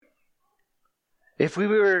If we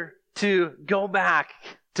were to go back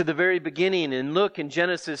to the very beginning and look in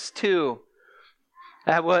Genesis 2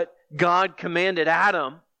 at what God commanded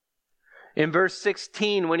Adam in verse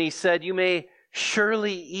 16 when he said, "You may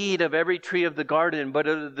surely eat of every tree of the garden, but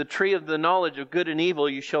of the tree of the knowledge of good and evil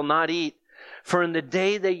you shall not eat. For in the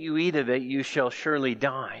day that you eat of it, you shall surely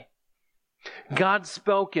die." God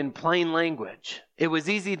spoke in plain language. It was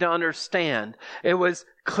easy to understand. It was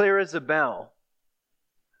clear as a bell.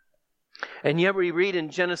 And yet we read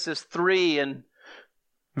in Genesis 3 and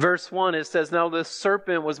verse 1, it says, "Now the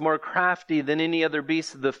serpent was more crafty than any other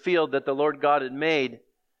beast of the field that the Lord God had made.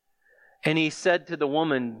 And he said to the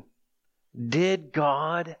woman, 'Did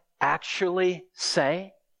God actually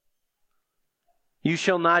say, you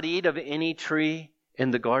shall not eat of any tree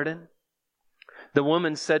in the garden?' The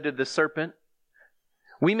woman said to the serpent,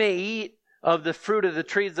 'We may eat of the fruit of the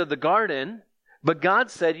trees of the garden, but God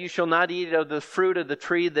said, you shall not eat of the fruit of the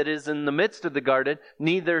tree that is in the midst of the garden,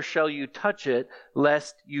 neither shall you touch it,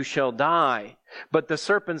 lest you shall die.' But the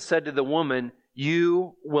serpent said to the woman,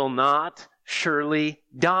 'You will not surely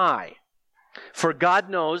die. For God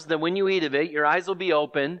knows that when you eat of it, your eyes will be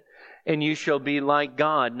opened, and you shall be like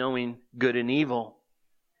God, knowing good and evil.'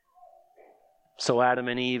 So Adam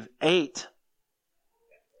and Eve ate.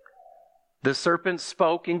 The serpent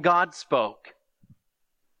spoke and God spoke.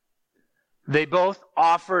 They both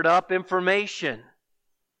offered up information,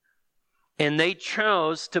 and they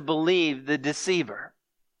chose to believe the deceiver.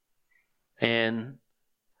 And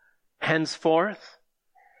henceforth,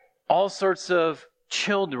 all sorts of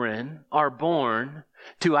children are born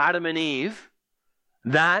to Adam and Eve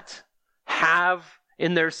that have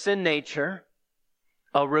in their sin nature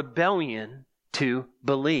a rebellion to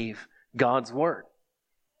believe God's word.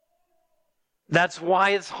 That's why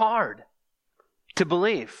it's hard to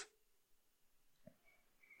believe.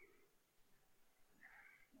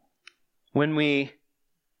 When we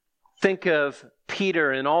think of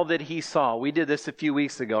Peter and all that he saw, we did this a few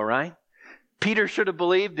weeks ago, right? Peter should have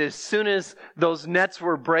believed as soon as those nets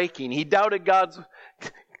were breaking. He doubted God's,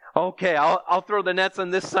 okay, I'll throw the nets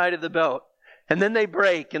on this side of the boat. And then they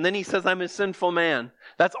break, and then he says, I'm a sinful man.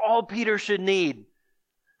 That's all Peter should need.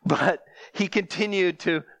 But he continued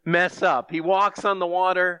to mess up. He walks on the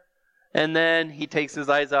water, and then he takes his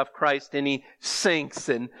eyes off Christ, and he sinks.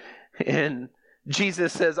 And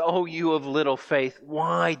Jesus says, "Oh, you of little faith,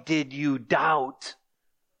 why did you doubt?"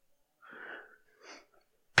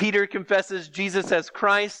 Peter confesses Jesus as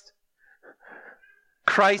Christ.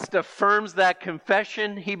 Christ affirms that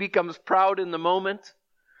confession. He becomes proud in the moment.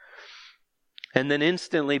 And then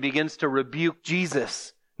instantly begins to rebuke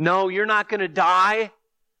Jesus. "No, you're not going to die."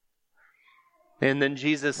 And then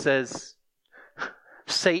Jesus says,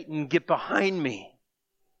 "Satan, get behind me."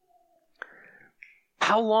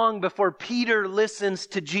 How long before Peter listens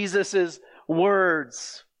to Jesus'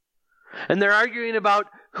 words? And they're arguing about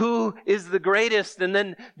who is the greatest. And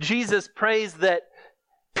then Jesus prays that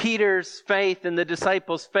Peter's faith and the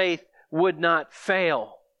disciples' faith would not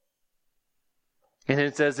fail. And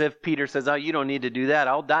it's as if Peter says, "Oh, you don't need to do that.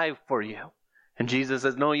 I'll die for you." And Jesus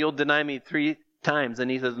says, "No, you'll deny me 3 times. And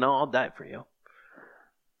he says, "No, I'll die for you."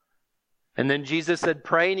 And then Jesus said,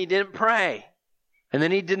 "Pray," and he didn't pray. And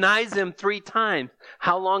then he denies him 3 times.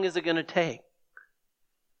 How long is it going to take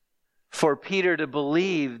for Peter to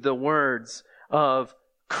believe the words of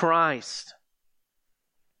Christ?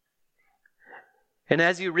 And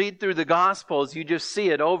as you read through the Gospels, you just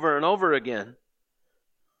see it over and over again.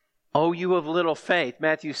 "Oh, you of little faith."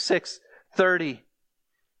 Matthew 6:30.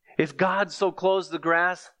 "If God so clothes the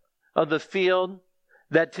grass of the field,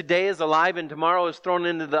 that today is alive and tomorrow is thrown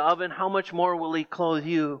into the oven, how much more will he clothe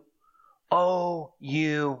you? Oh,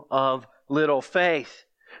 you of little faith."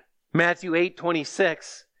 Matthew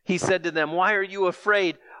 8:26. He said to them, "Why are you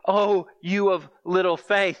afraid? Oh, you of little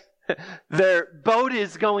faith." Their boat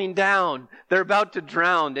is going down. They're about to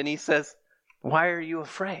drown. And he says, "Why are you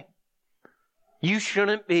afraid? You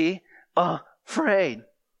shouldn't be afraid."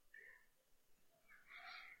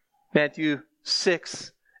 Matthew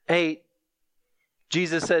 6:8.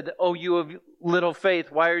 Jesus said, "Oh, you of little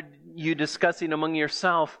faith, why are you discussing among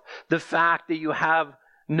yourself the fact that you have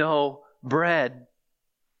no bread?"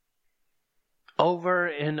 Over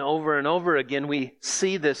and over and over again, we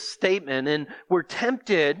see this statement, and we're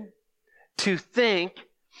tempted to think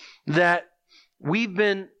that we've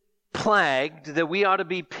been plagued, that we ought to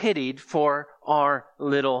be pitied for our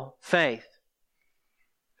little faith.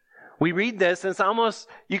 We read this, and it's almost,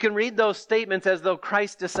 you can read those statements as though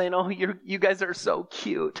Christ is saying, "Oh, you guys are so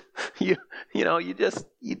cute. You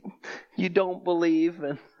don't believe,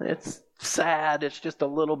 and it's sad. It's just a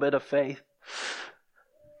little bit of faith."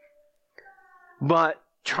 But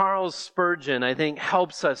Charles Spurgeon, I think,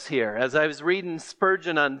 helps us here. As I was reading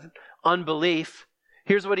Spurgeon on unbelief,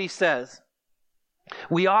 here's what he says.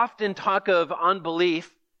 We often talk of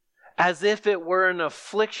unbelief as if it were an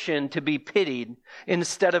affliction to be pitied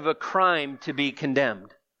instead of a crime to be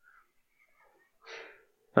condemned.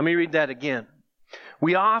 Let me read that again.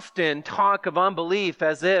 We often talk of unbelief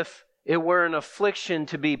as if it were an affliction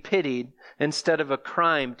to be pitied instead of a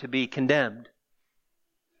crime to be condemned.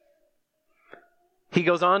 He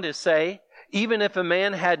goes on to say, even if a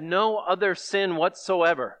man had no other sin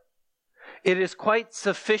whatsoever, it is quite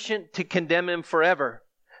sufficient to condemn him forever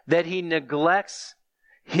that he neglects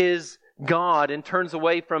his God and turns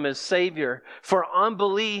away from his Savior. For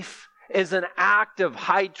unbelief is an act of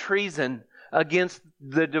high treason against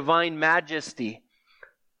the divine majesty,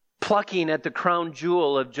 plucking at the crown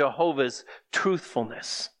jewel of Jehovah's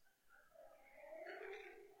truthfulness.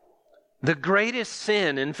 The greatest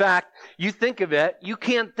sin, in fact, you think of it, you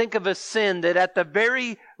can't think of a sin that at the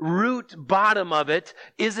very root bottom of it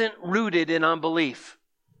isn't rooted in unbelief.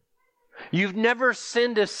 You've never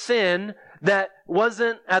sinned a sin that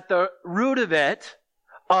wasn't at the root of it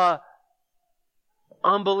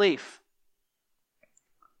unbelief.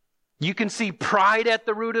 You can see pride at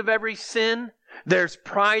the root of every sin. There's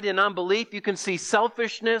pride in unbelief. You can see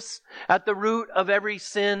selfishness at the root of every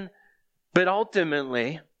sin. But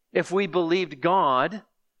ultimately, if we believed God,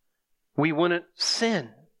 we wouldn't sin.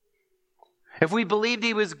 If we believed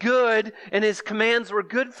He was good and His commands were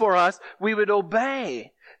good for us, we would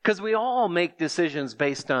obey. Because we all make decisions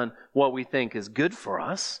based on what we think is good for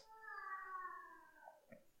us.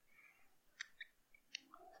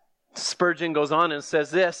 Spurgeon goes on and says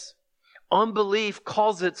this, unbelief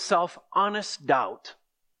calls itself honest doubt.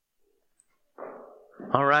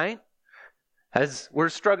 All right? As we're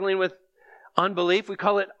struggling with unbelief, we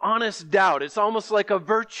call it honest doubt. It's almost like a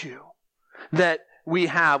virtue that we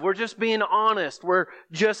have. We're just being honest. We're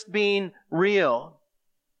just being real.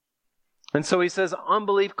 And so he says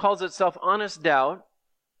unbelief calls itself honest doubt,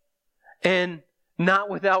 and not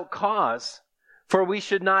without cause. For we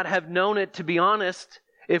should not have known it to be honest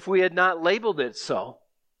if we had not labeled it so.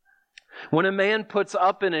 When a man puts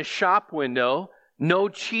up in his shop window, no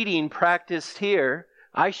cheating practiced here,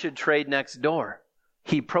 I should trade next door.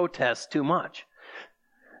 He protests too much.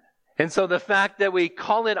 And so the fact that we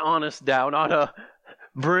call it honest doubt ought to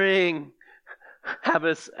have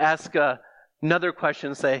us ask another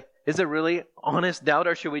question, say, is it really honest doubt,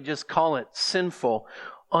 or should we just call it sinful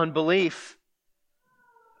unbelief?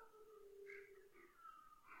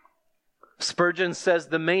 Spurgeon says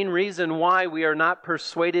the main reason why we are not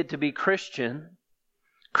persuaded to be Christians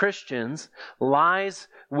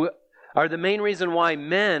the main reason why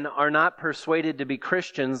men are not persuaded to be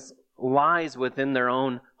Christians lies within their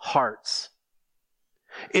own hearts.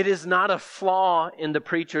 It is not a flaw in the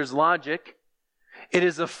preacher's logic. It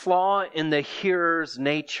is a flaw in the hearer's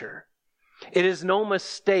nature. It is no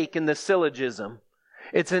mistake in the syllogism.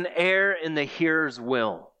 It's an error in the hearer's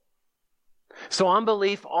will. So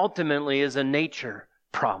unbelief ultimately is a nature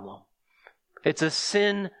problem. It's a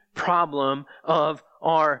sin problem of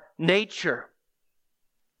our nature.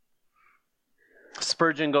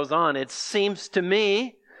 Spurgeon goes on, it seems to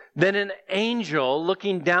me that an angel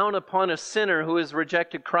looking down upon a sinner who has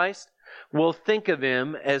rejected Christ will think of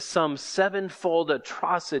him as some sevenfold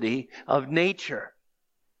atrocity of nature.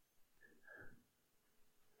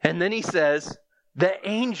 And then he says, the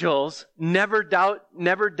angels never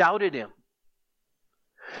doubted him.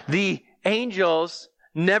 The angels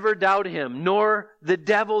never doubt him, nor the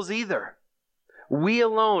devils either. We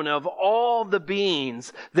alone, of all the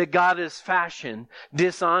beings that God has fashioned,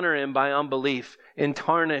 dishonor him by unbelief and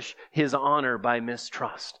tarnish his honor by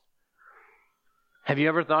mistrust. Have you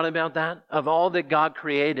ever thought about that? Of all that God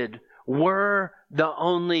created, we're the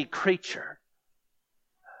only creature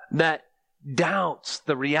that doubts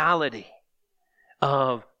the reality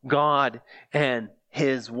of God and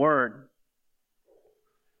His Word.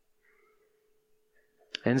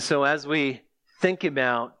 And so as we think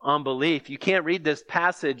about unbelief, you can't read this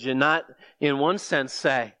passage and not, in one sense,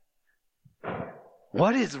 say,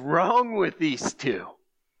 what is wrong with these two?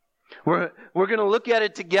 We're going to look at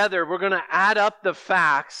it together. We're going to add up the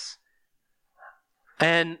facts.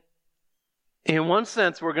 And in one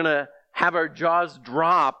sense, we're going to have our jaws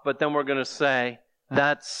drop, but then we're going to say,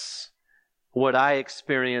 that's what I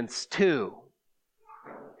experienced too.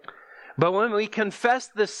 But when we confess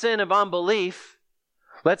the sin of unbelief,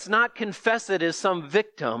 let's not confess it as some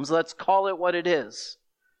victims. Let's call it what it is.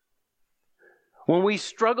 When we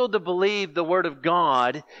struggle to believe the Word of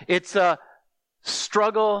God, it's a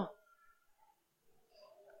struggle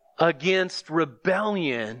against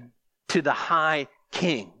rebellion to the high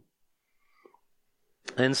king.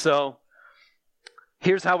 And so,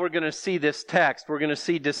 here's how we're going to see this text. We're going to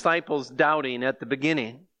see disciples doubting at the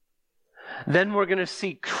beginning. Then we're going to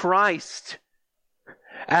see Christ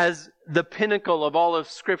as the pinnacle of all of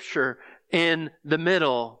Scripture in the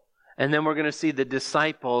middle. And then we're going to see the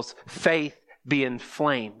disciples' faith be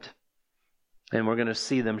inflamed. And we're going to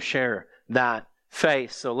see them share that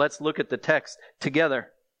faith. So let's look at the text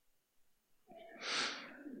together.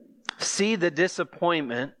 See the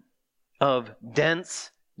disappointment of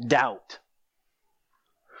dense doubt.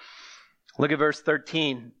 Look at verse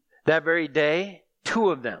 13. That very day, two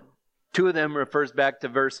of them refers back to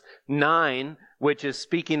verse 9, which is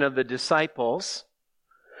speaking of the disciples.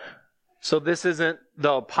 So this isn't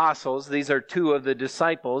the apostles. These are two of the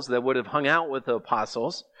disciples that would have hung out with the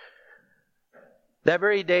apostles. That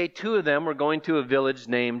very day, two of them were going to a village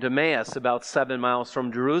named Emmaus, about 7 miles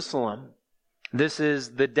from Jerusalem. This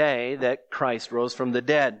is the day that Christ rose from the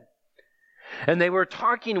dead. And they were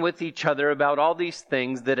talking with each other about all these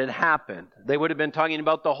things that had happened. They would have been talking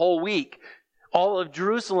about the whole week. All of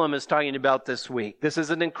Jerusalem is talking about this week. This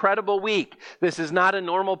is an incredible week. This is not a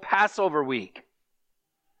normal Passover week.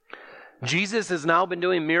 Jesus has now been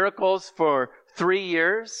doing miracles for 3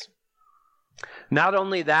 years. Not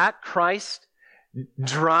only that, Christ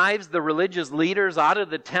drives the religious leaders out of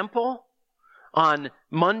the temple on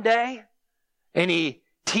Monday, and he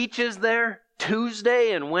teaches there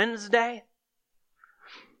Tuesday and Wednesday.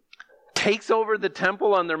 Takes over the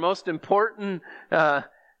temple on their most important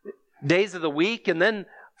days of the week, and then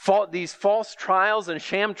these false trials and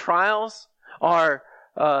sham trials are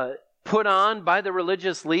put on by the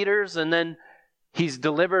religious leaders, and then he's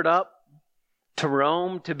delivered up to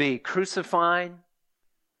Rome to be crucified.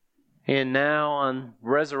 And now on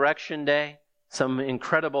Resurrection Day, some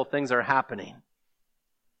incredible things are happening.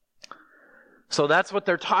 So that's what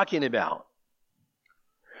they're talking about.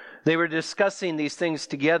 They were discussing these things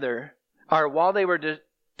together, or while they were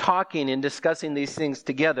talking and discussing these things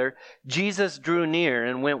together, Jesus drew near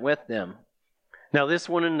and went with them. Now, this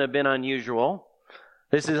wouldn't have been unusual.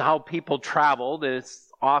 This is how people traveled. It's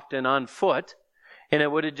often on foot. And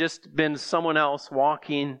it would have just been someone else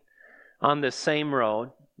walking on the same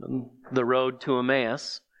road, the road to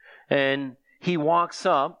Emmaus. And he walks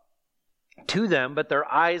up to them, but their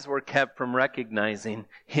eyes were kept from recognizing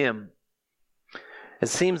him. It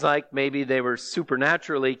seems like maybe they were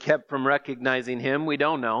supernaturally kept from recognizing him. We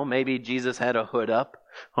don't know. Maybe Jesus had a hood up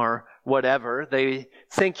or whatever. They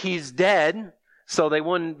think he's dead, so they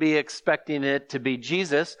wouldn't be expecting it to be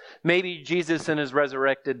Jesus. Maybe Jesus in his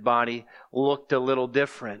resurrected body looked a little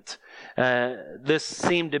different. This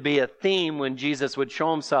seemed to be a theme when Jesus would show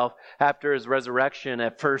himself after his resurrection.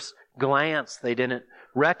 At first glance, they didn't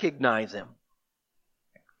recognize him.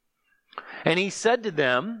 And he said to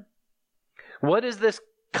them, "What is this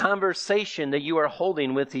conversation that you are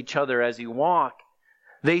holding with each other as you walk?"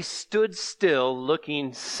 They stood still,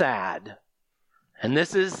 looking sad. And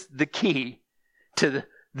this is the key to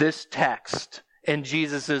this text and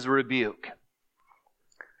Jesus' rebuke.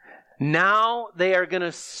 Now they are going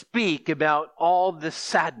to speak about all the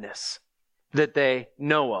sadness that they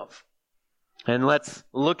know of. And let's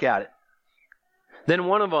look at it. Then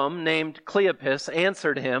one of them, named Cleopas,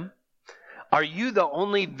 answered him, "Are you the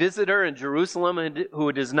only visitor in Jerusalem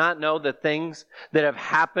who does not know the things that have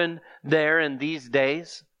happened there in these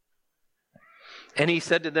days?" And he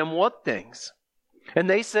said to them, "What things?" And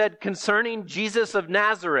they said, "Concerning Jesus of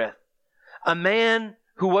Nazareth, a man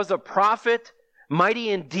who was a prophet,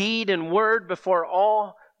 mighty in deed and word before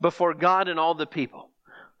God and all the people."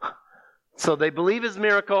 So they believe his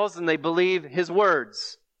miracles and they believe his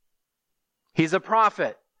words. He's a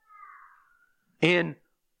prophet in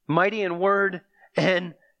mighty in word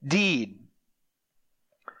and deed.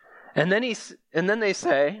 And then they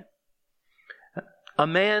say, "A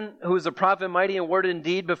man who is a prophet, mighty in word and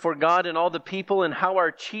deed before God and all the people, and how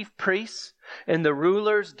our chief priests and the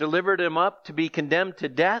rulers delivered him up to be condemned to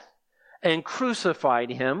death and crucified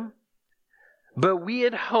him. But we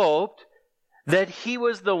had hoped that he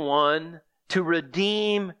was the one to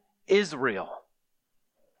redeem Israel."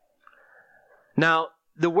 Now,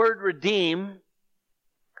 the word redeem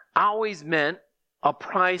always meant a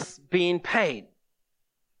price being paid.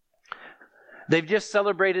 They've just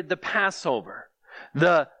celebrated the Passover.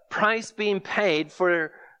 The price being paid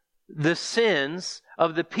for the sins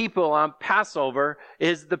of the people on Passover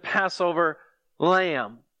is the Passover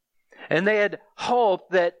lamb. And they had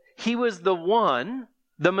hoped that he was the one,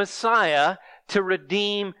 the Messiah, to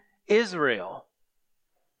redeem Israel.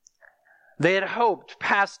 They had hoped,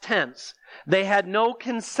 past tense. They had no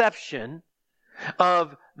conception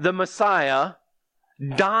of the Messiah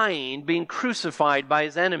dying, being crucified by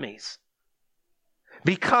his enemies.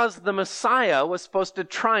 Because the Messiah was supposed to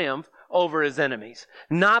triumph over his enemies,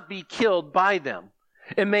 not be killed by them.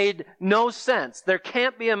 It made no sense. There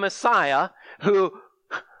can't be a Messiah who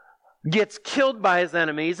gets killed by his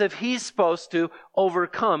enemies if he's supposed to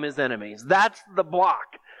overcome his enemies. That's the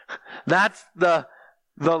block. That's the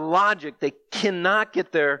logic they cannot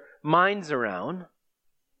get their minds around.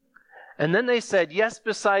 And then they said, yes,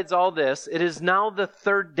 besides all this, it is now the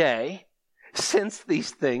third day since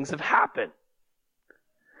these things have happened.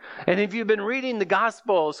 And if you've been reading the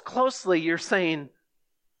Gospels closely, you're saying,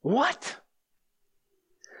 what?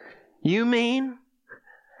 You mean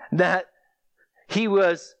that he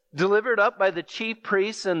was delivered up by the chief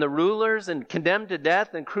priests and the rulers and condemned to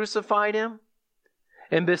death and crucified him?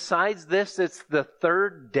 And besides this, it's the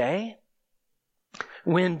third day?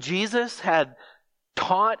 When Jesus had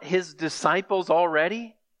taught his disciples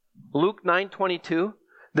already? Luke 9:22,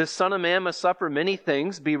 the Son of Man must suffer many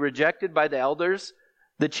things, be rejected by the elders,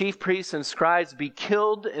 the chief priests and scribes, be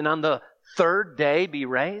killed, and on the third day be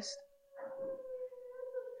raised?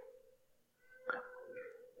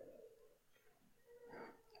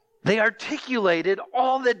 They articulated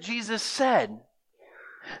all that Jesus said.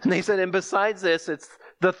 And they said, and besides this, it's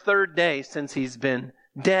the third day since he's been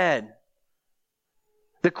dead.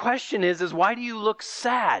 The question is why do you look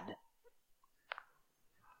sad?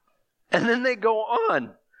 And then they go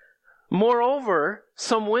on. Moreover,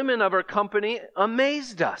 some women of our company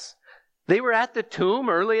amazed us. They were at the tomb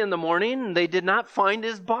early in the morning and they did not find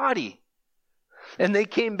his body. And they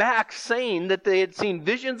came back saying that they had seen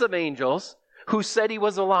visions of angels who said he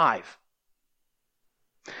was alive.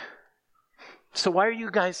 So why are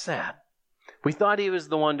you guys sad? We thought he was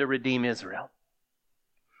the one to redeem Israel.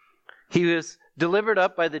 He was delivered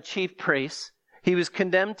up by the chief priests. He was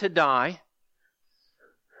condemned to die.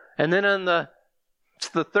 And then on the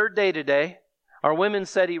third day today, our women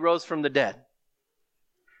said he rose from the dead.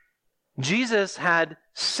 Jesus had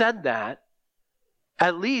said that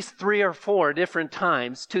at least 3 or 4 different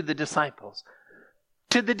times to the disciples.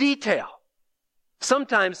 To the detail.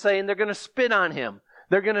 Sometimes saying they're going to spit on him.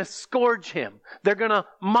 They're going to scourge him. They're going to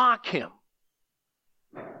mock him.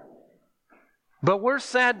 But we're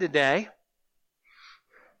sad today.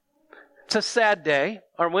 It's a sad day.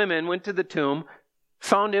 Our women went to the tomb,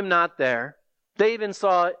 found him not there. They even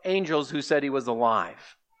saw angels who said he was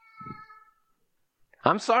alive.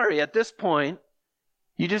 I'm sorry, at this point,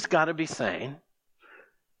 you just got to be saying,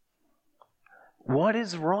 what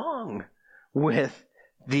is wrong with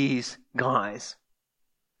these guys?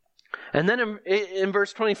 And then in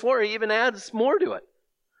verse 24, he even adds more to it.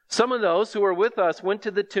 Some of those who were with us went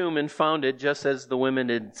to the tomb and found it just as the women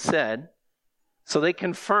had said. So they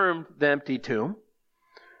confirmed the empty tomb.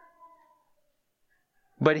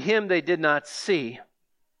 But him they did not see.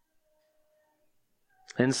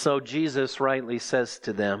 And so Jesus rightly says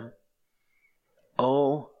to them,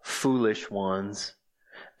 O foolish ones,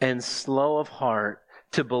 and slow of heart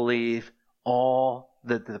to believe all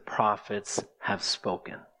that the prophets have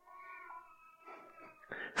spoken.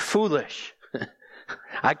 Foolish.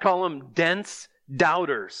 I call them dense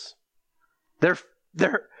doubters.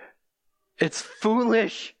 It's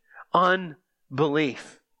foolish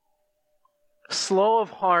unbelief. Slow of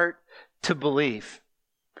heart to believe.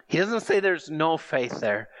 He doesn't say there's no faith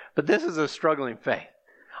there, but this is a struggling faith.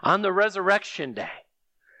 On the resurrection day,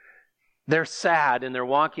 they're sad and they're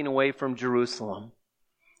walking away from Jerusalem,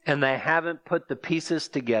 and they haven't put the pieces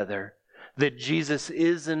together that Jesus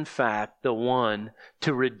is in fact the one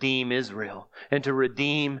to redeem Israel and to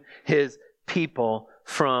redeem his people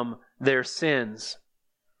from their sins.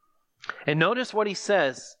 And notice what he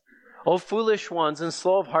says, O foolish ones and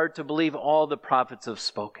slow of heart to believe all the prophets have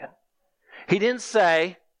spoken. He didn't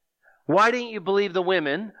say, why didn't you believe the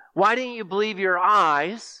women? Why didn't you believe your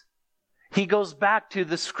eyes? He goes back to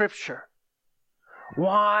the scripture.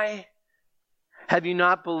 Why have you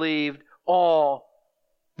not believed all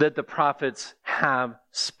that the prophets have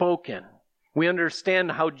spoken? We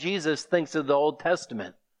understand how Jesus thinks of the Old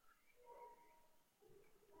Testament.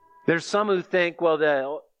 There's some who think, well,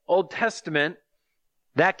 the Old Testament,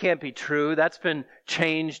 that can't be true. That's been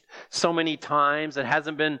changed so many times. It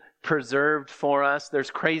hasn't been preserved for us.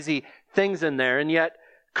 There's crazy things in there. And yet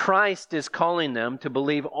Christ is calling them to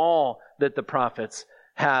believe all that the prophets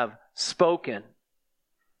have spoken.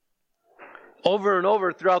 Over and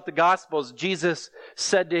over throughout the Gospels, Jesus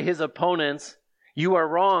said to his opponents, you are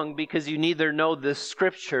wrong because you neither know the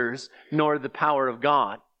scriptures nor the power of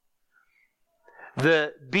God.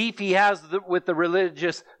 The beef he has with the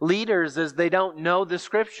religious leaders is they don't know the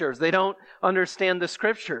scriptures. They don't understand the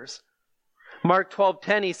scriptures. Mark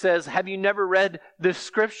 12:10, he says, have you never read the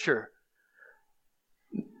scripture?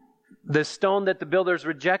 The stone that the builders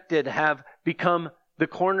rejected have become the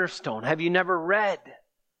cornerstone. Have you never read?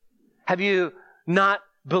 Have you not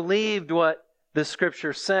believed what the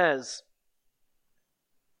scripture says?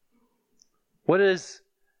 What does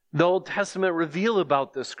the Old Testament reveal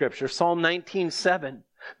about the scripture? Psalm 19:7.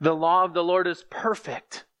 The law of the Lord is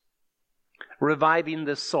perfect, reviving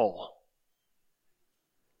the soul.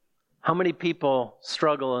 How many people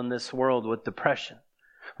struggle in this world with depression,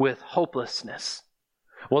 with hopelessness?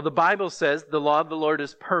 Well, the Bible says the law of the Lord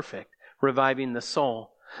is perfect, reviving the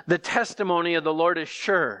soul. The testimony of the Lord is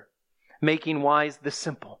sure, making wise the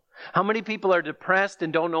simple. How many people are depressed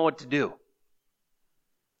and don't know what to do?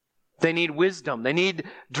 They need wisdom. They need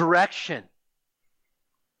direction.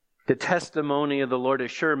 The testimony of the Lord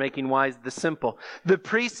is sure, making wise the simple. The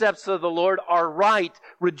precepts of the Lord are right,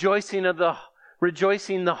 rejoicing the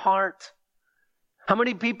heart. How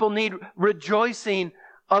many people need rejoicing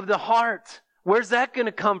of the heart? Where's that going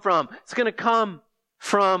to come from? It's going to come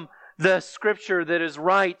from the scripture that is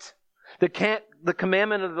right. The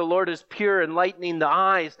commandment of the Lord is pure, enlightening the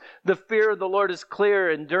eyes. The fear of the Lord is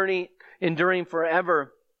clear, enduring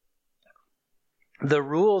forever. The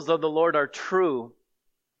rules of the Lord are true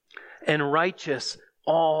and righteous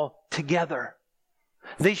altogether.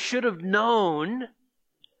 They should have known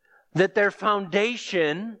that their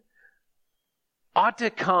foundation ought to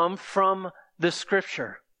come from the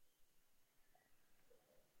Scripture.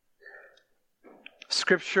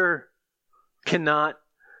 Scripture cannot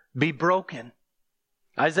be broken.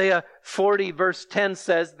 Isaiah 40 verse 10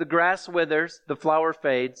 says, the grass withers, the flower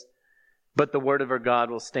fades, but the word of our God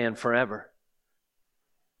will stand forever.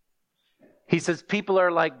 He says people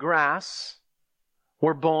are like grass.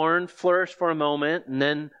 We're born, flourish for a moment, and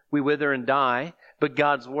then we wither and die. But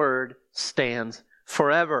God's word stands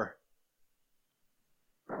forever.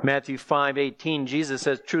 Matthew 5:18, Jesus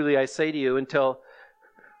says, truly I say to you, until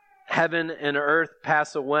heaven and earth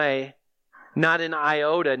pass away, not an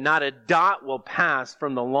iota, not a dot will pass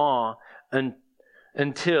from the law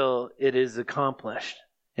until it is accomplished.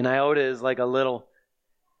 An iota is like a little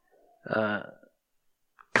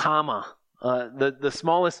comma. The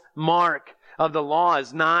smallest mark of the law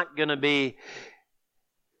is not going to be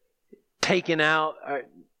taken out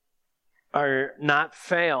or not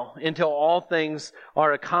fail until all things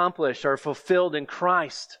are accomplished, are fulfilled in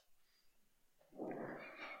Christ.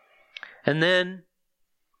 And then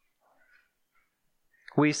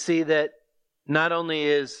we see that not only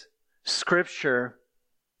is Scripture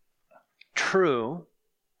true,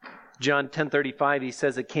 John 10:35, he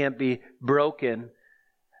says it can't be broken.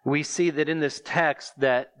 We see that in this text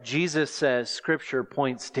that Jesus says Scripture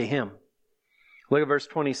points to Him. Look at verse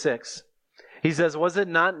 26. He says, was it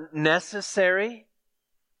not necessary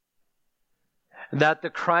that the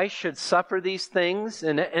Christ should suffer these things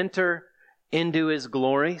and enter into His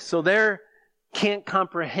glory? So they can't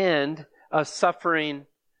comprehend a suffering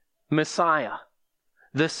Messiah,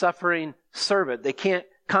 the suffering servant. They can't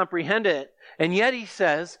comprehend it. And yet he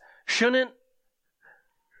says, shouldn't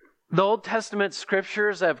the Old Testament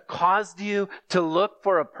scriptures have caused you to look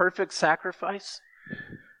for a perfect sacrifice?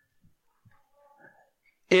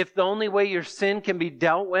 If the only way your sin can be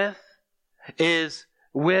dealt with is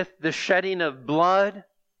with the shedding of blood,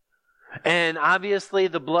 and obviously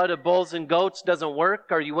the blood of bulls and goats doesn't work,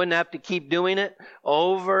 or you wouldn't have to keep doing it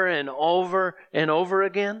over and over and over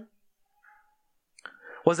again.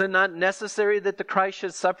 Was it not necessary that the Christ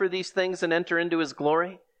should suffer these things and enter into His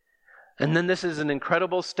glory? And then this is an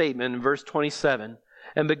incredible statement in verse 27.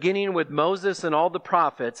 And beginning with Moses and all the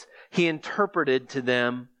prophets, He interpreted to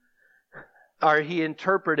them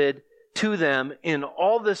in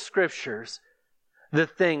all the scriptures the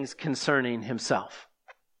things concerning Himself.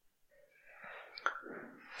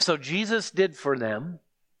 So Jesus did for them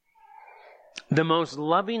the most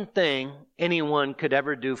loving thing anyone could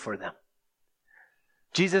ever do for them.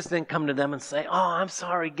 Jesus didn't come to them and say, oh, I'm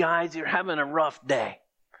sorry guys, you're having a rough day.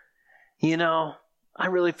 You know, I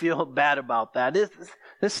really feel bad about that.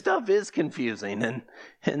 This stuff is confusing.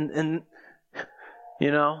 And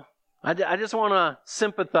you know, I just want to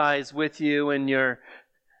sympathize with you and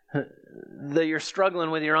that you're struggling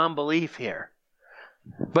with your unbelief here.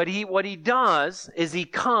 But what he does is he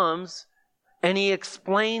comes and he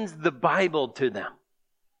explains the Bible to them.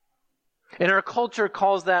 And our culture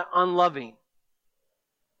calls that unloving.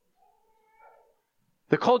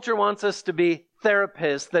 The culture wants us to be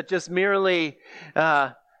therapists that just merely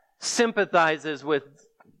sympathizes with,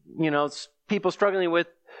 people struggling with,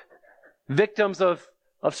 victims of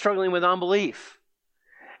struggling with unbelief.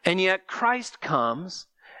 And yet Christ comes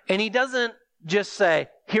and He doesn't just say,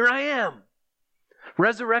 here I am.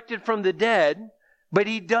 resurrected from the dead, but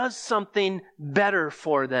he does something better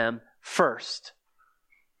for them first.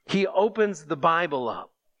 He opens the Bible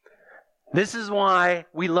up. This is why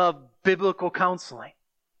we love biblical counseling.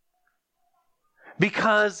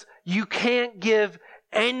 Because you can't give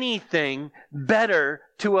anything better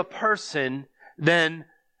to a person than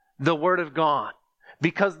the Word of God.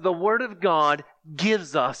 Because the Word of God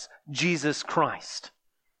gives us Jesus Christ.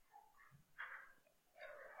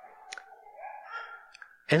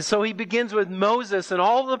 And so he begins with Moses and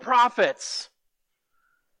all the prophets.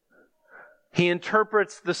 He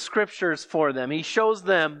interprets the scriptures for them. He shows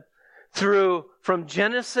them from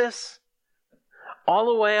Genesis all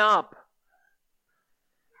the way up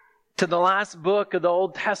to the last book of the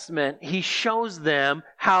Old Testament. He shows them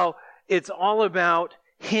how it's all about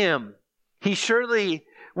him. He surely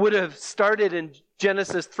would have started in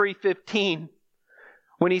Genesis 3:15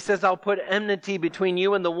 when he says, I'll put enmity between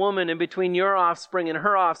you and the woman and between your offspring and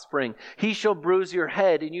her offspring. He shall bruise your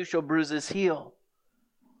head and you shall bruise his heel.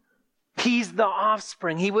 He's the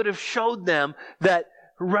offspring. He would have showed them that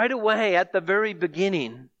right away at the very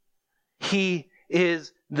beginning, he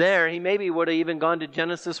is there. He maybe would have even gone to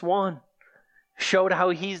Genesis 1. Showed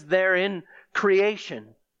how he's there in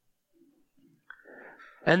creation.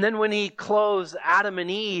 And then when he clothes Adam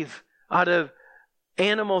and Eve out of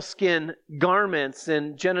animal skin garments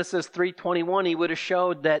in Genesis 3:21, he would have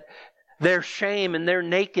showed that their shame and their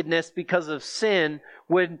nakedness because of sin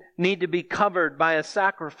would need to be covered by a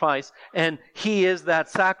sacrifice, and he is that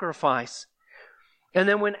sacrifice. And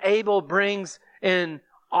then when Abel brings an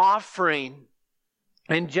offering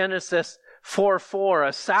in Genesis 4:4,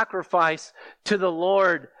 a sacrifice to the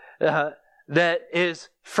Lord that is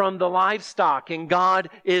from the livestock, and God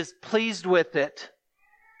is pleased with it.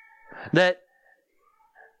 That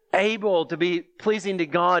Abel, to be pleasing to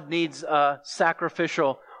God, needs a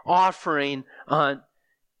sacrificial offering on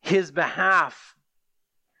his behalf.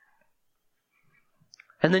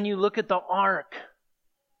 And then you look at the ark.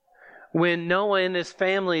 When Noah and his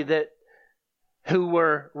family who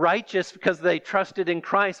were righteous because they trusted in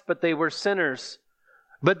Christ, but they were sinners.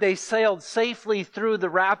 But they sailed safely through the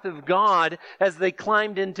wrath of God as they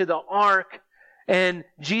climbed into the ark. And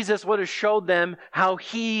Jesus would have showed them how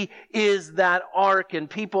he is that ark, and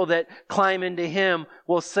people that climb into him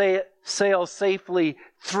will sail safely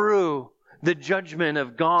through the judgment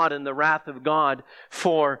of God and the wrath of God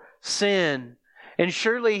for sin. And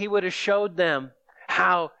surely he would have showed them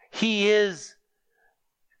how he is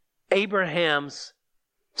Abraham's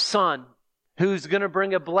son who's going to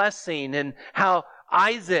bring a blessing, and how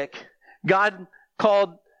Isaac, God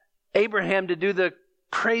called Abraham to do the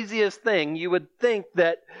craziest thing. You would think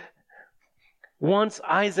that once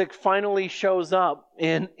Isaac finally shows up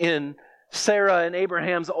in Sarah and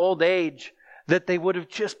Abraham's old age, that they would have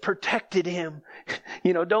just protected him.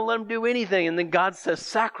 Don't let him do anything. And then God says,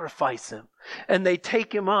 sacrifice him. And they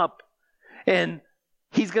take him up, and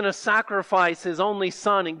he's going to sacrifice his only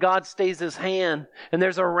son, and God stays his hand. And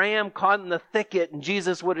there's a ram caught in the thicket, and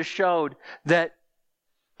Jesus would have showed that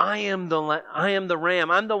I am the ram.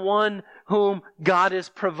 I'm the one whom God has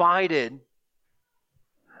provided.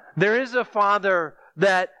 There is a father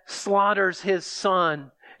that slaughters his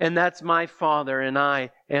son, and that's my Father, and I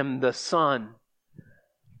am the Son.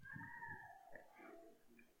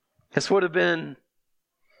 This would have been,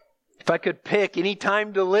 if I could pick any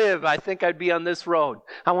time to live, I think I'd be on this road.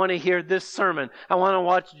 I want to hear this sermon. I want to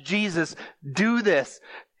watch Jesus do this,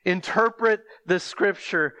 interpret the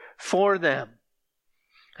scripture for them.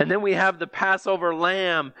 And then we have the Passover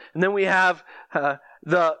lamb, and then we have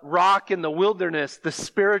the rock in the wilderness, the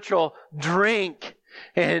spiritual drink,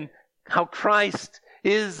 and how Christ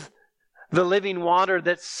is the living water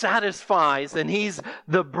that satisfies, and he's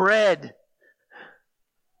the bread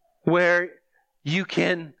where you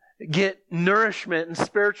can get nourishment and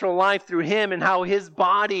spiritual life through him, and how his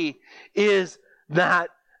body is that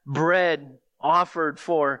bread offered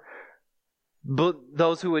for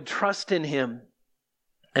those who would trust in him.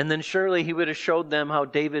 And then surely he would have showed them how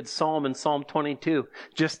David's psalm in Psalm 22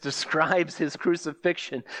 just describes his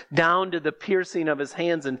crucifixion down to the piercing of his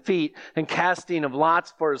hands and feet and casting of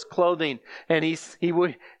lots for his clothing. And he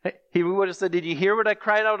would have said, did you hear what I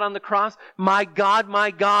cried out on the cross? My God,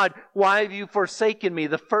 why have you forsaken me?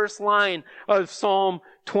 The first line of Psalm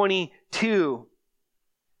 22.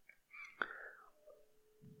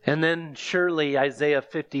 And then surely Isaiah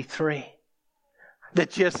 53. That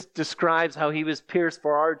just describes how he was pierced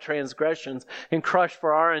for our transgressions and crushed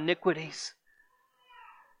for our iniquities.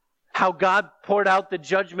 How God poured out the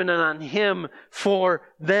judgment on him for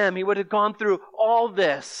them. He would have gone through all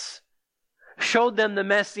this Showed them the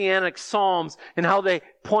Messianic Psalms and how they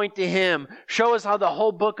point to Him. Show us how the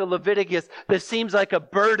whole book of Leviticus that seems like a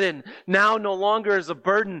burden now no longer is a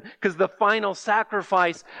burden because the final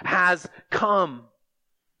sacrifice has come.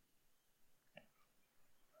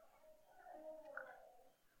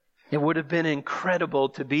 It would have been incredible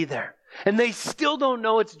to be there. And they still don't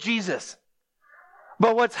know it's Jesus.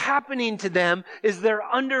 But what's happening to them is they're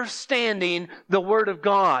understanding the Word of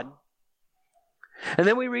God. And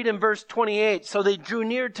then we read in verse 28, so they drew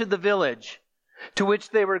near to the village to which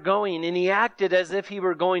they were going, and he acted as if he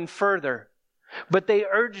were going further. But they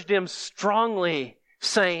urged him strongly,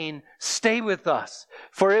 saying, stay with us,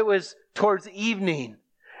 for it was towards evening,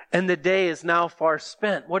 and the day is now far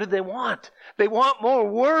spent. What do they want? They want more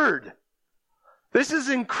word. This is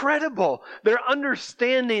incredible. They're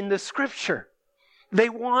understanding the Scripture. They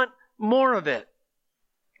want more of it.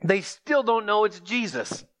 They still don't know it's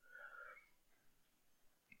Jesus.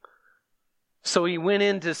 So he went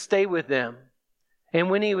in to stay with them. And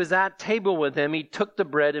when he was at table with them, he took the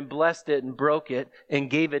bread and blessed it and broke it and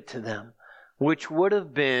gave it to them, which would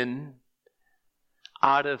have been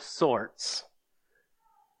out of sorts.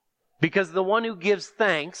 Because the one who gives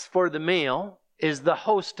thanks for the meal is the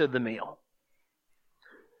host of the meal.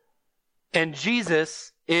 And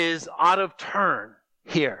Jesus is out of turn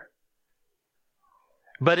here.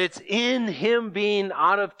 But it's in him being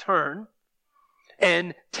out of turn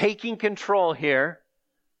and taking control here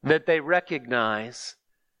that they recognize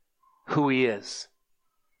who he is.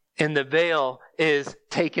 And the veil is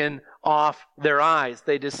taken off their eyes.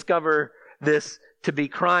 They discover this to be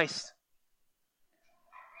Christ.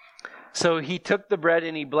 So he took the bread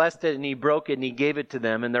and he blessed it and he broke it and he gave it to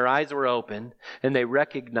them, and their eyes were opened and they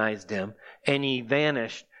recognized him, and he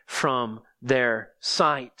vanished from their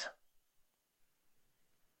sight.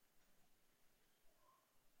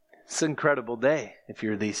 It's an incredible day if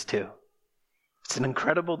you're these two. It's an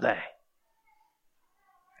incredible day.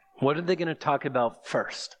 What are they going to talk about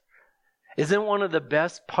first? Isn't one of the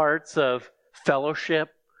best parts of fellowship,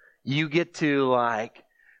 you get to,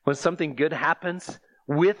 when something good happens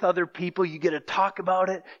with other people, you get to talk about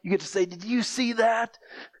it. You get to say, did you see that?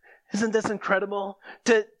 Isn't this incredible?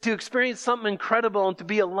 To experience something incredible and to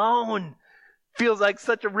be alone feels like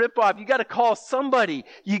such a ripoff. You got to call somebody.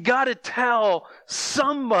 You got to tell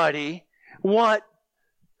somebody what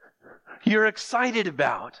you're excited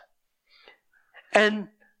about. And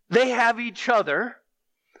they have each other.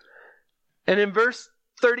 And in verse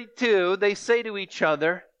 32, they say to each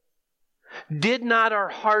other, did not our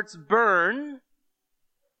hearts burn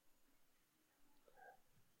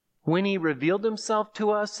when he revealed himself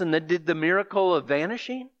to us and then did the miracle of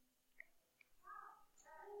vanishing?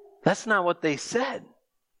 That's not what they said.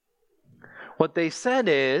 What they said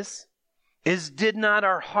is did not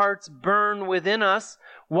our hearts burn within us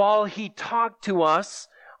while he talked to us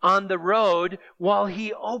on the road, while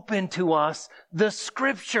he opened to us the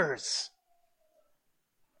Scriptures?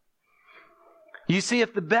 You see,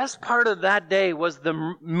 if the best part of that day was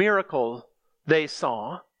the miracle they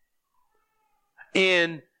saw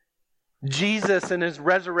in Jesus and his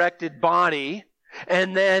resurrected body,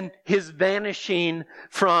 and then his vanishing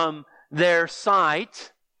from their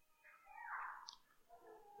sight,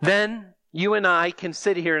 then you and I can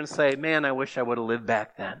sit here and say, man, I wish I would have lived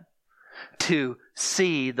back then to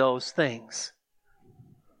see those things.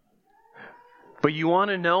 But you want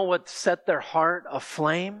to know what set their heart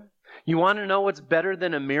aflame? You want to know what's better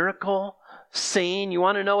than a miracle scene? You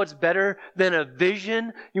want to know what's better than a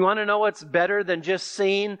vision? You want to know what's better than just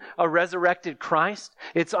seeing a resurrected Christ?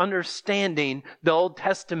 It's understanding the Old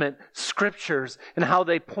Testament Scriptures and how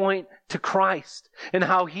they point to Christ and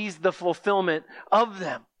how he's the fulfillment of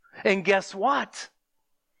them. And guess what?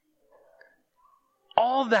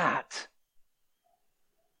 All that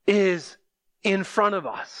is in front of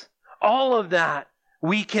us. All of that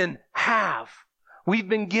we can have. We've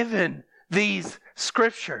been given these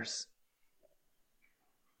Scriptures.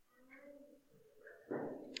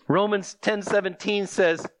 Romans 10:17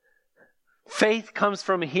 says, faith comes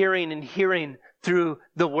from hearing, and hearing through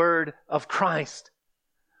the word of Christ.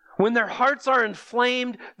 When their hearts are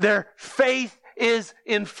inflamed, their faith is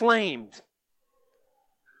inflamed.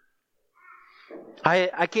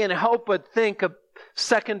 I can't help but think of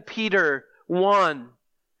 2 Peter 1.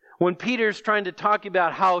 When Peter's trying to talk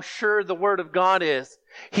about how sure the Word of God is,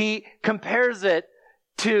 he compares it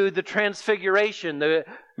to the transfiguration, the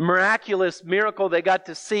miraculous miracle they got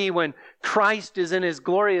to see when Christ is in his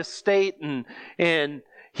glorious state, and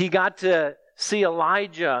he got to see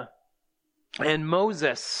Elijah and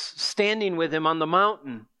Moses standing with him on the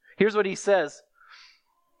mountain. Here's what he says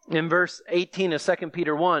in verse 18 of 2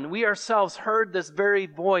 Peter 1, we ourselves heard this very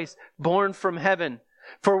voice born from heaven,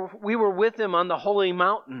 for we were with him on the holy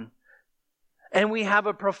mountain. And we have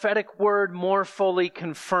a prophetic word more fully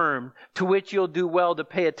confirmed, to which you'll do well to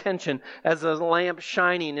pay attention as a lamp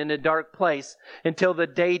shining in a dark place until the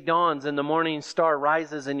day dawns and the morning star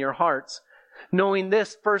rises in your hearts. Knowing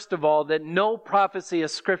this, first of all, that no prophecy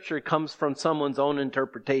of Scripture comes from someone's own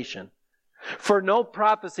interpretation. For no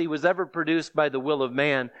prophecy was ever produced by the will of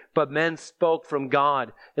man, but men spoke from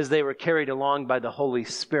God as they were carried along by the Holy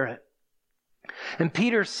Spirit. And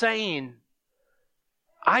Peter's saying,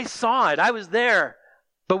 I saw it, I was there,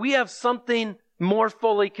 but we have something more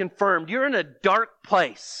fully confirmed. You're in a dark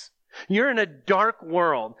place. You're in a dark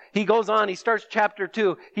world. He goes on, he starts chapter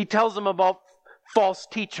 2. He tells them about false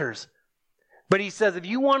teachers. But he says, if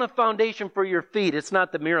you want a foundation for your feet, it's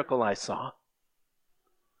not the miracle I saw.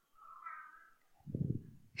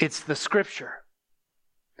 It's the Scripture.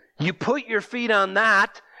 You put your feet on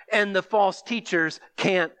that, and the false teachers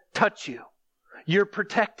can't touch you. You're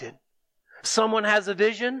protected. Someone has a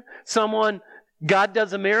vision. God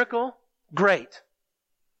does a miracle. Great.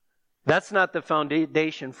 That's not the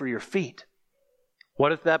foundation for your feet.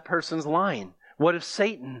 What if that person's lying? What if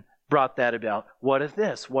Satan brought that about? What if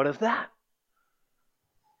this? What if that?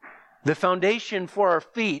 The foundation for our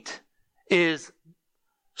feet is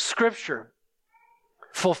Scripture,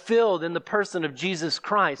 fulfilled in the person of Jesus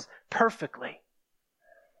Christ perfectly.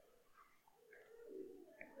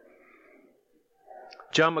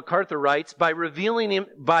 John MacArthur writes, by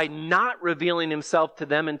not revealing himself to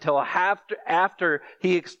them until after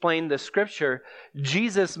he explained the Scripture,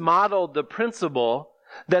 Jesus modeled the principle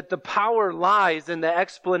that the power lies in the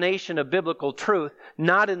explanation of biblical truth,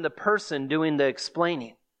 not in the person doing the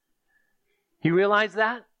explaining. You realize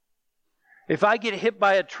that? If I get hit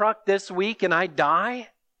by a truck this week and I die,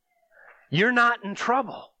 you're not in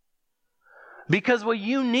trouble. Because what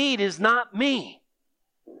you need is not me.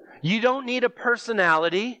 You don't need a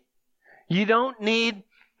personality. You don't need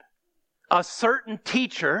a certain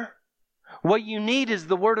teacher. What you need is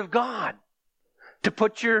the Word of God to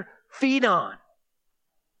put your feet on.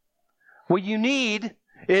 What you need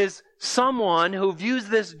is someone who views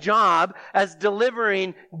this job as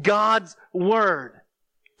delivering God's Word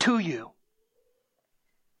to you.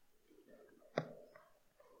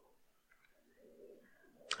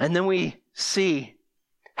 And then we see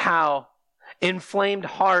how inflamed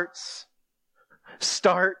hearts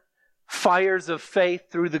start fires of faith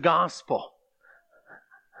through the gospel.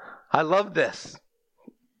 I love this.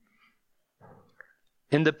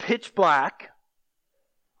 In the pitch black,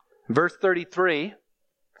 verse 33,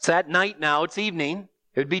 it's at night now, it's evening,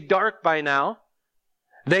 it would be dark by now.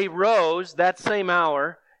 They rose that same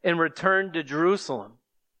hour and returned to Jerusalem.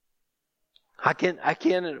 I can't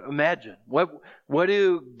imagine. What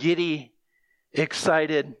do giddy,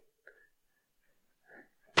 excited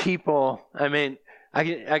people, I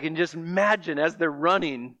can just imagine as they're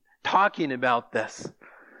running, talking about this.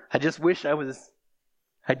 I do wish I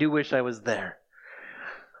was there.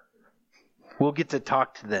 We'll get to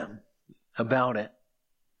talk to them about it.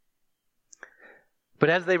 But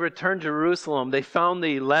as they returned to Jerusalem, they found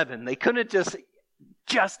the 11. They couldn't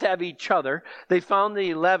just have each other. They found the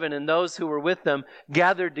 11 and those who were with them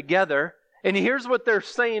gathered together. And here's what they're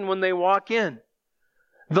saying when they walk in.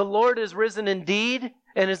 The Lord is risen indeed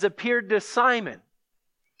and has appeared to Simon.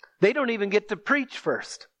 They don't even get to preach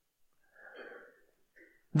first.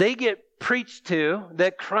 They get preached to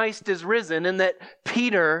that Christ is risen and that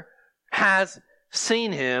Peter has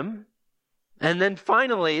seen him. And then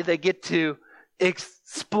finally they get to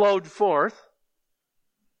explode forth.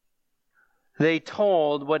 They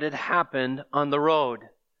told what had happened on the road.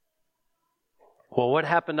 Well, what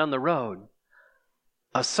happened on the road?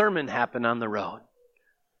 A sermon happened on the road.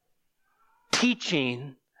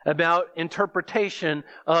 Teaching about interpretation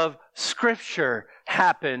of Scripture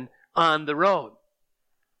happened on the road.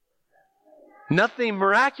 Nothing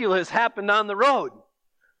miraculous happened on the road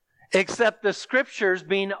except the Scriptures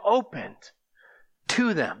being opened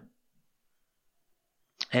to them.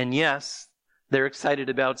 And yes, they're excited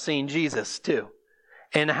about seeing Jesus too,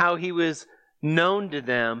 and how he was known to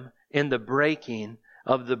them in the breaking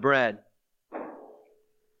of the bread.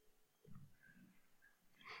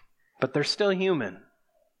 But they're still human.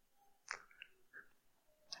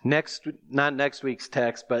 Not next week's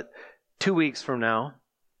text, but 2 weeks from now,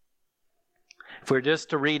 if we're just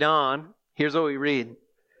to read on, here's what we read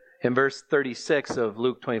in verse 36 of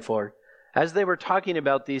Luke 24. As they were talking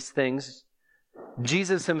about these things,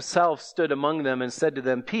 Jesus himself stood among them and said to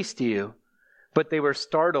them, "Peace to you." But they were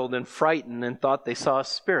startled and frightened and thought they saw a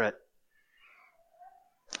spirit.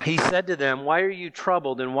 He said to them, "Why are you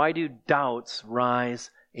troubled, and why do doubts rise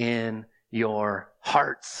in your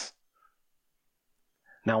hearts?"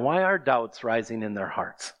 Now, why are doubts rising in their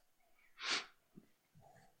hearts?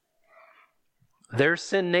 Their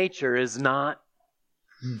sin nature is not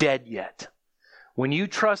dead yet. When you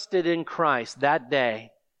trusted in Christ that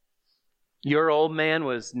day, your old man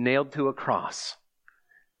was nailed to a cross.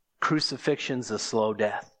 Crucifixion's a slow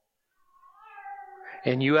death.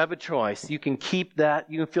 And you have a choice. You can keep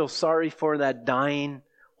that. You can feel sorry for that dying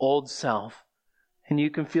old self. And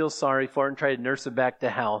you can feel sorry for it and try to nurse it back to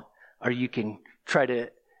health. Or you can try to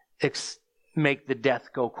make the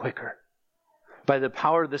death go quicker. By the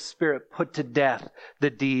power of the Spirit, put to death the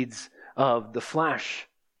deeds of the flesh.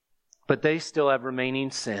 But they still have remaining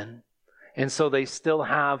sin. And so they still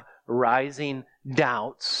have rising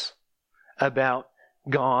doubts about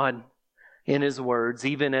God in His words,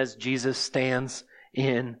 even as Jesus stands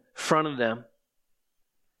in front of them.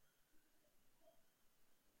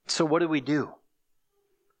 So what do we do?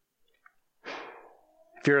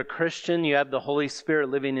 If you're a Christian, you have the Holy Spirit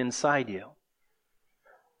living inside you.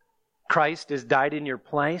 Christ has died in your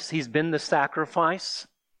place. He's been the sacrifice.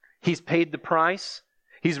 He's paid the price.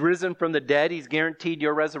 He's risen from the dead. He's guaranteed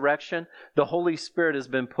your resurrection. The Holy Spirit has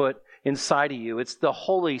been put inside of you. It's the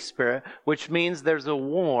Holy Spirit, which means there's a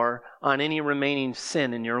war on any remaining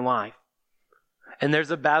sin in your life. And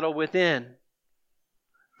there's a battle within.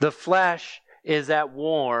 The flesh is at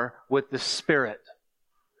war with the Spirit.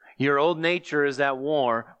 Your old nature is at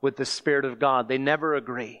war with the Spirit of God. They never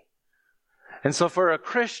agree. And so for a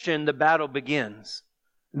Christian, the battle begins.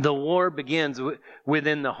 The war begins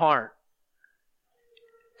within the heart.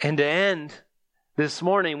 And to end this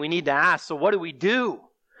morning, we need to ask, so what do we do?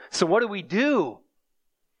 So what do we do?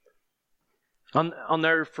 I'll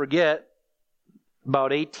never forget,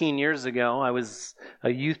 about 18 years ago, I was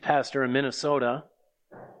a youth pastor in Minnesota.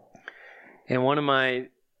 And one of my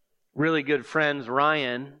really good friends,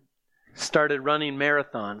 Ryan, started running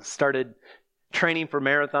marathons, started training for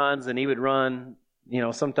marathons, and he would run,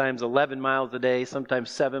 sometimes 11 miles a day, sometimes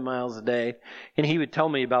 7 miles a day. And he would tell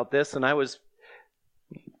me about this, and I was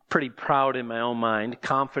pretty proud in my own mind,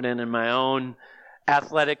 confident in my own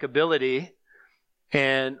athletic ability.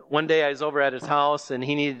 And one day I was over at his house, and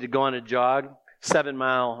he needed to go on a jog,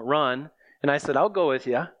 7-mile run. And I said, "I'll go with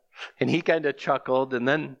you." And he kind of chuckled, and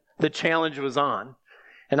then the challenge was on.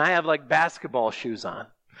 And I have like basketball shoes on.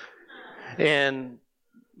 And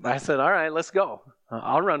I said, "All right, let's go.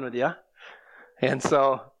 I'll run with you." And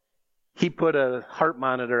so he put a heart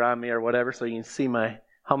monitor on me or whatever so you can see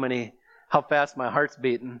how fast my heart's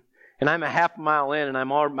beating. And I'm a half mile in, and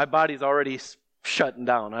my body's already shutting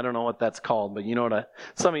down. I don't know what that's called, but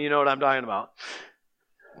some of you know what I'm talking about.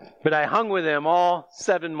 But I hung with him all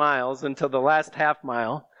 7 miles until the last half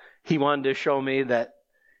mile. He wanted to show me that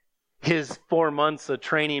his 4 months of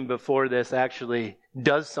training before this actually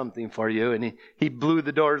does something for you. And he blew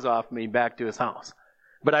the doors off me back to his house.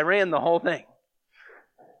 But I ran the whole thing.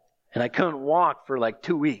 And I couldn't walk for like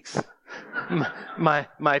 2 weeks.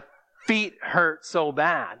 My feet hurt so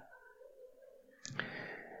bad.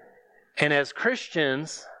 And as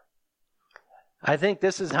Christians, I think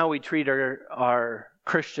this is how we treat our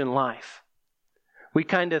Christian life. We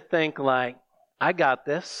kind of think like, I got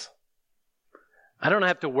this. I don't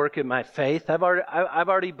have to work at my faith. I've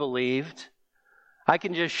already believed. I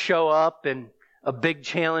can just show up and a big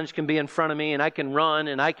challenge can be in front of me and I can run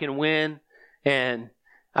and I can win and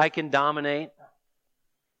I can dominate.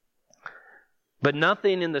 But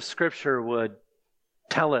nothing in the Scripture would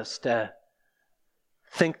tell us to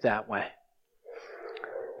think that way.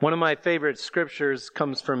 One of my favorite scriptures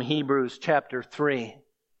comes from Hebrews chapter 3.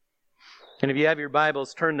 And if you have your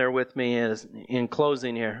Bibles, turn there with me in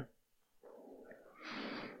closing here.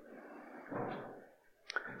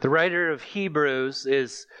 The writer of Hebrews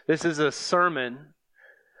this is a sermon.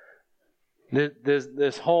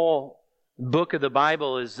 This whole book of the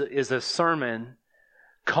Bible is a sermon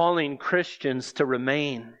calling Christians to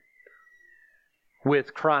remain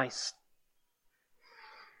with Christ.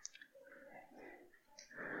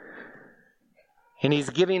 And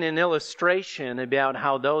he's giving an illustration about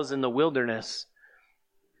how those in the wilderness,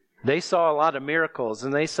 they saw a lot of miracles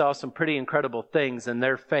and they saw some pretty incredible things and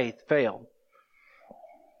their faith failed.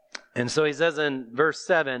 And so he says in verse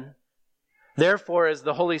 7, "Therefore, as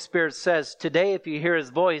the Holy Spirit says, today if you hear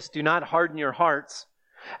His voice, do not harden your hearts,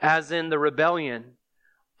 as in the rebellion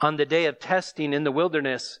on the day of testing in the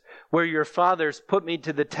wilderness, where your fathers put me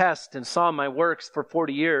to the test and saw my works for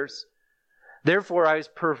 40 years. Therefore I was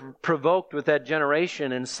provoked with that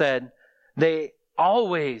generation and said, they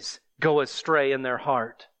always go astray in their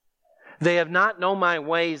heart. They have not known my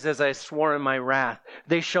ways as I swore in my wrath.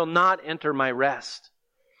 They shall not enter my rest.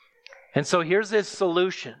 And so here's his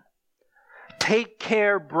solution. Take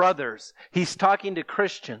care, brothers. He's talking to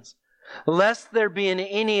Christians. Lest there be in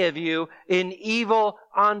any of you an evil,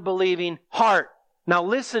 unbelieving heart. Now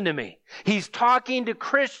listen to me. He's talking to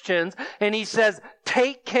Christians and he says,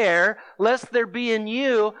 take care lest there be in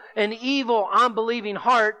you an evil, unbelieving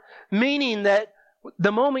heart, meaning that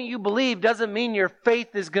the moment you believe doesn't mean your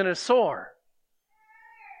faith is going to soar.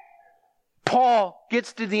 Paul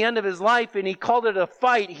gets to the end of his life and he called it a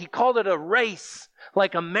fight. He called it a race,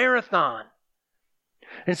 like a marathon.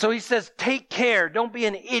 And so he says, take care. Don't be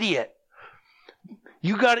an idiot.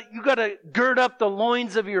 You got to gird up the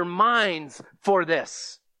loins of your minds for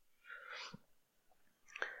this.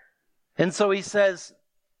 And so he says,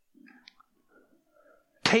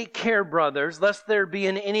 take care, brothers, lest there be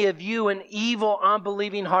in any of you an evil,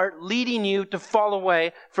 unbelieving heart leading you to fall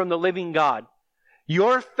away from the living God.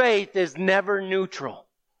 Your faith is never neutral.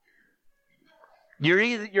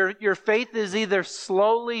 Your faith is either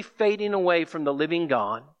slowly fading away from the living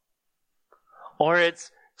God, or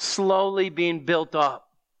it's slowly being built up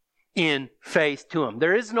in faith to Him.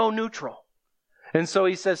 There is no neutral. And so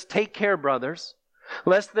he says, take care, brothers,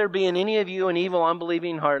 lest there be in any of you an evil,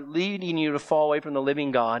 unbelieving heart leading you to fall away from the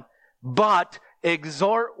living God, but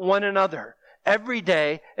exhort one another every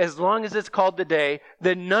day, as long as it's called today,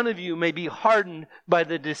 that none of you may be hardened by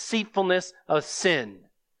the deceitfulness of sin.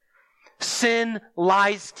 Sin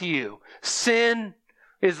lies to you. Sin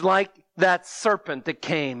is like that serpent that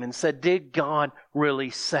came and said, did God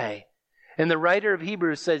really say? And the writer of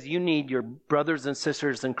Hebrews says you need your brothers and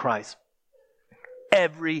sisters in Christ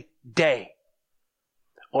every day,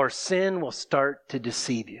 or sin will start to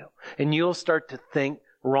deceive you. And you'll start to think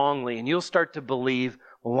wrongly, and you'll start to believe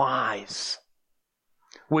lies.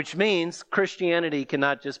 Which means Christianity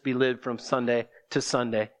cannot just be lived from Sunday to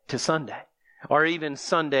Sunday to Sunday, or even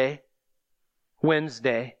Sunday,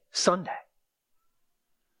 Wednesday, Sunday.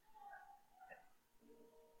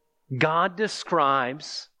 God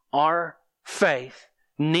describes our faith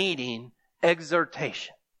needing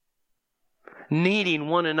exhortation, needing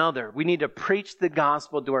one another. We need to preach the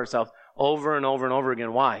gospel to ourselves over and over and over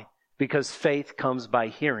again. Why? Because faith comes by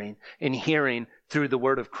hearing, and hearing through the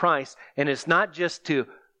word of Christ. And it's not just to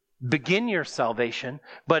begin your salvation,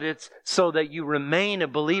 but it's so that you remain a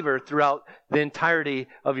believer throughout the entirety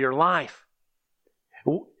of your life.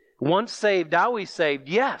 Once saved, always saved.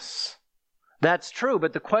 Yes, that's true.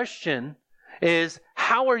 But the question is,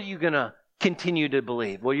 how are you going to continue to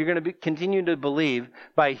believe? Well, you're going to continue to believe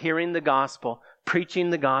by hearing the gospel, preaching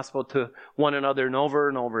the gospel to one another and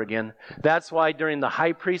over again. That's why during the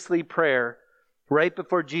high priestly prayer, right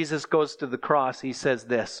before Jesus goes to the cross, he says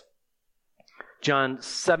this. John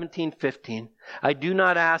 17:15. I do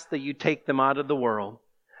not ask that you take them out of the world,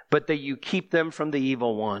 but that you keep them from the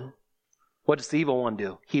evil one. What does the evil one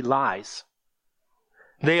do? He lies.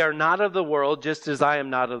 They are not of the world, just as I am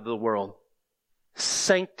not of the world.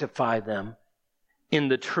 Sanctify them in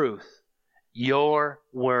the truth. Your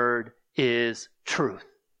word is truth.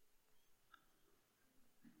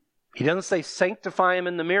 He doesn't say sanctify them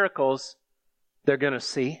in the miracles they're going to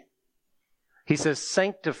see. He says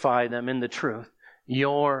sanctify them in the truth.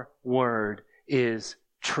 Your word is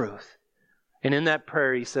truth. And in that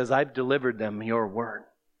prayer he says, I've delivered them your word.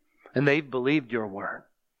 And they've believed your word.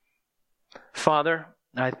 Father,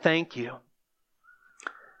 I thank you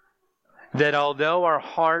that although our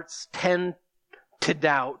hearts tend to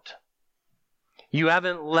doubt, you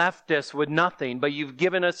haven't left us with nothing, but you've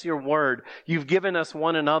given us your word. You've given us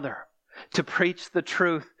one another to preach the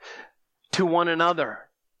truth to one another.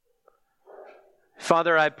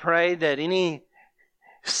 Father, I pray that any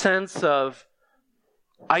sense of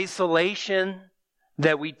isolation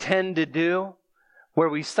that we tend to do, where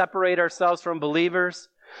we separate ourselves from believers,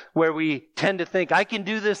 where we tend to think, I can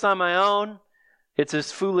do this on my own, it's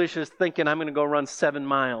as foolish as thinking I'm going to go run 7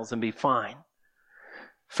 miles and be fine.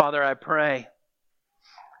 Father, I pray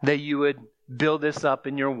that you would build us up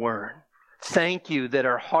in your word. Thank you that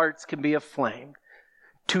our hearts can be aflamed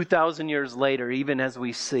 2,000 years later, even as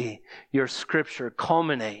we see your scripture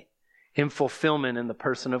culminate in fulfillment in the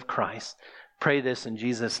person of Christ. Pray this in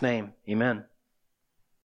Jesus' name. Amen.